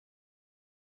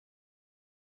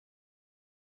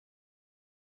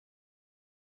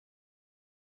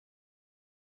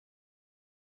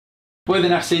With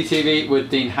an FCTV with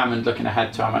Dean Hammond looking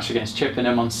ahead to our match against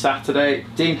Chippenham on Saturday.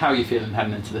 Dean, how are you feeling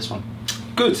heading into this one?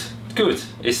 Good.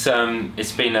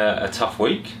 It's been a tough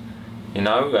week. You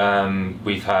know,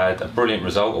 we've had a brilliant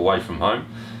result away from home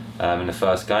in the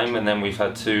first game, and then we've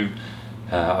had two,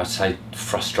 I'd say,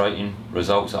 frustrating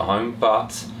results at home.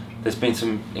 But there's been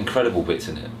some incredible bits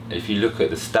in it. If you look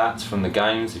at the stats from the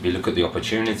games, if you look at the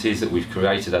opportunities that we've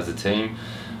created as a team,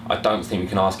 I don't think we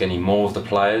can ask any more of the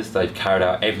players. They've carried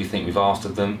out everything we've asked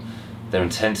of them. Their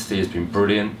intensity has been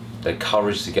brilliant. Their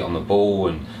courage to get on the ball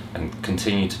and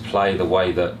continue to play the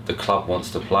way that the club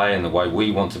wants to play and the way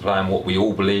we want to play and what we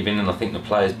all believe in, and I think the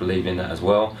players believe in that as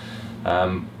well.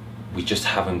 We just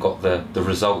haven't got the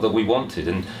result that we wanted,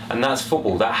 and that's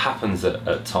football. That happens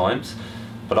at times,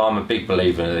 but I'm a big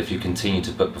believer that if you continue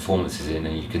to put performances in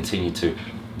and you continue to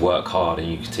work hard and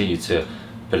you continue to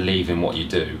believe in what you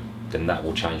do, then that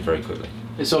will change very quickly.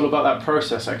 It's all about that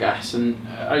process, I guess, and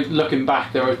looking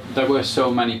back, there were so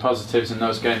many positives in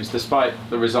those games, despite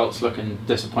the results looking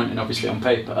disappointing obviously on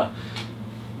paper.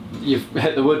 You've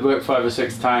hit the woodwork 5 or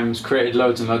 6 times, created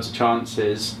loads and loads of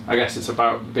chances. I guess it's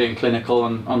about being clinical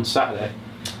on Saturday.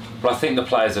 But I think the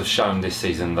players have shown this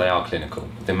season they are clinical,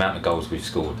 the amount of goals we've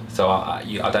scored. So I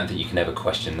don't think you can ever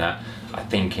question that. I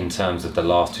think in terms of the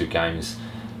last 2 games,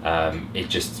 we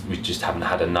just haven't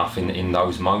had enough in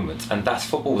those moments, and that's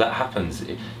football. That happens.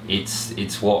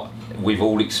 It's what we've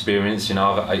all experienced. You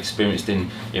know, I've experienced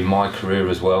in my career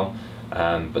as well.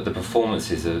 But the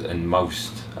performances and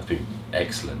most have been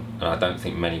excellent, and I don't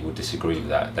think many would disagree with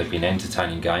that. They've been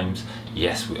entertaining games.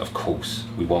 Yes, of course,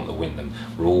 we want to win them.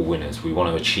 We're all winners. We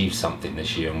want to achieve something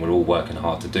this year, and we're all working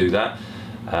hard to do that.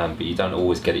 But you don't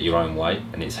always get it your own way,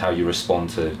 and it's how you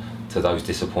respond to those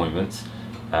disappointments.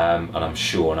 And I'm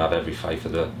sure, and I have every faith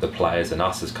of the players and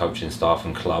us as coaching staff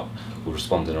and club will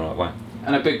respond in the right way.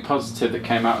 And a big positive that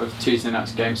came out of Tuesday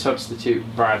night's game, substitute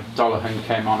Brad Dollahan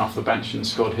came on off the bench and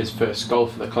scored his first goal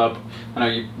for the club. I know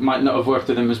you might not have worked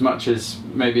with him as much as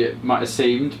maybe it might have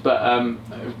seemed, but a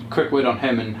quick word on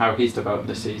him and how he's developed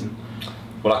this season.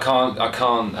 Well, I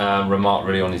can't remark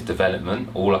really on his development.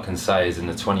 All I can say is in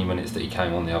the 20 minutes that he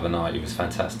came on the other night, he was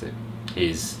fantastic.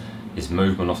 His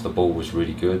movement off the ball was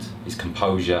really good. His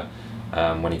composure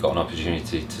when he got an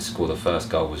opportunity to score the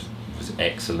first goal was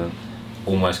excellent.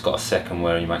 Almost got a second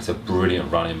where he makes a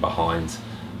brilliant run in behind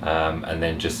and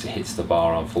then just hits the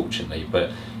bar, unfortunately. But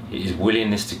his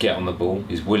willingness to get on the ball,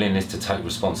 his willingness to take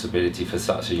responsibility for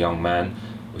such a young man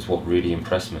was what really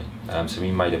impressed me. So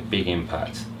he made a big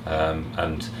impact,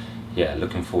 and yeah,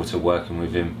 looking forward to working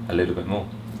with him a little bit more.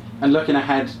 And looking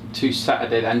ahead to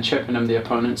Saturday then, Chippenham the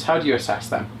opponents, how do you assess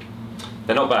them?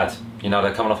 They're not bad. You know,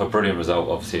 they're coming off a brilliant result,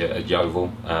 obviously, at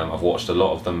Yeovil. I've watched a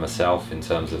lot of them myself in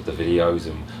terms of the videos,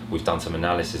 and we've done some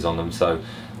analysis on them. So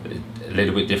a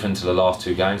little bit different to the last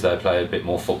 2 games. They play a bit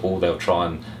more football. They'll try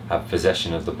and have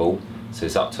possession of the ball. So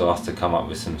it's up to us to come up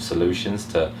with some solutions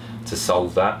to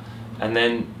solve that. And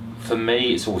then for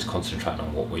me, it's always concentrating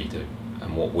on what we do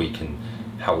and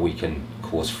how we can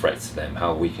cause threats to them,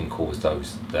 how we can cause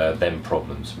them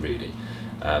problems really.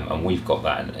 And we've got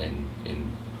that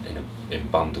in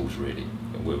bundles really.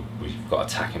 We've got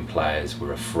attacking players,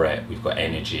 we're a threat, we've got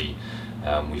energy,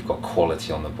 we've got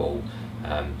quality on the ball,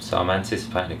 so I'm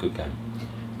anticipating a good game.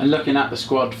 And looking at the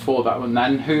squad for that one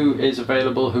then, who is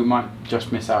available, who might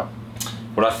just miss out?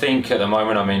 Well, I think at the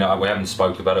moment, I mean, we haven't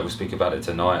spoke about it, we'll speak about it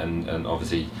tonight, and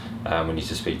obviously we need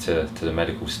to speak to the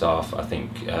medical staff. I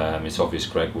think it's obvious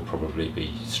Greg will probably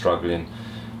be struggling.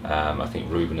 I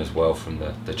think Ruben as well from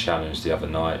the challenge the other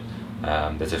night.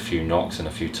 There's a few knocks and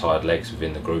a few tired legs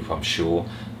within the group, I'm sure,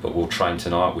 but we'll train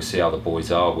tonight, we'll see how the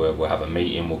boys are, we'll have a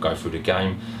meeting, we'll go through the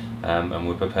game, and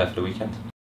we'll prepare for the weekend.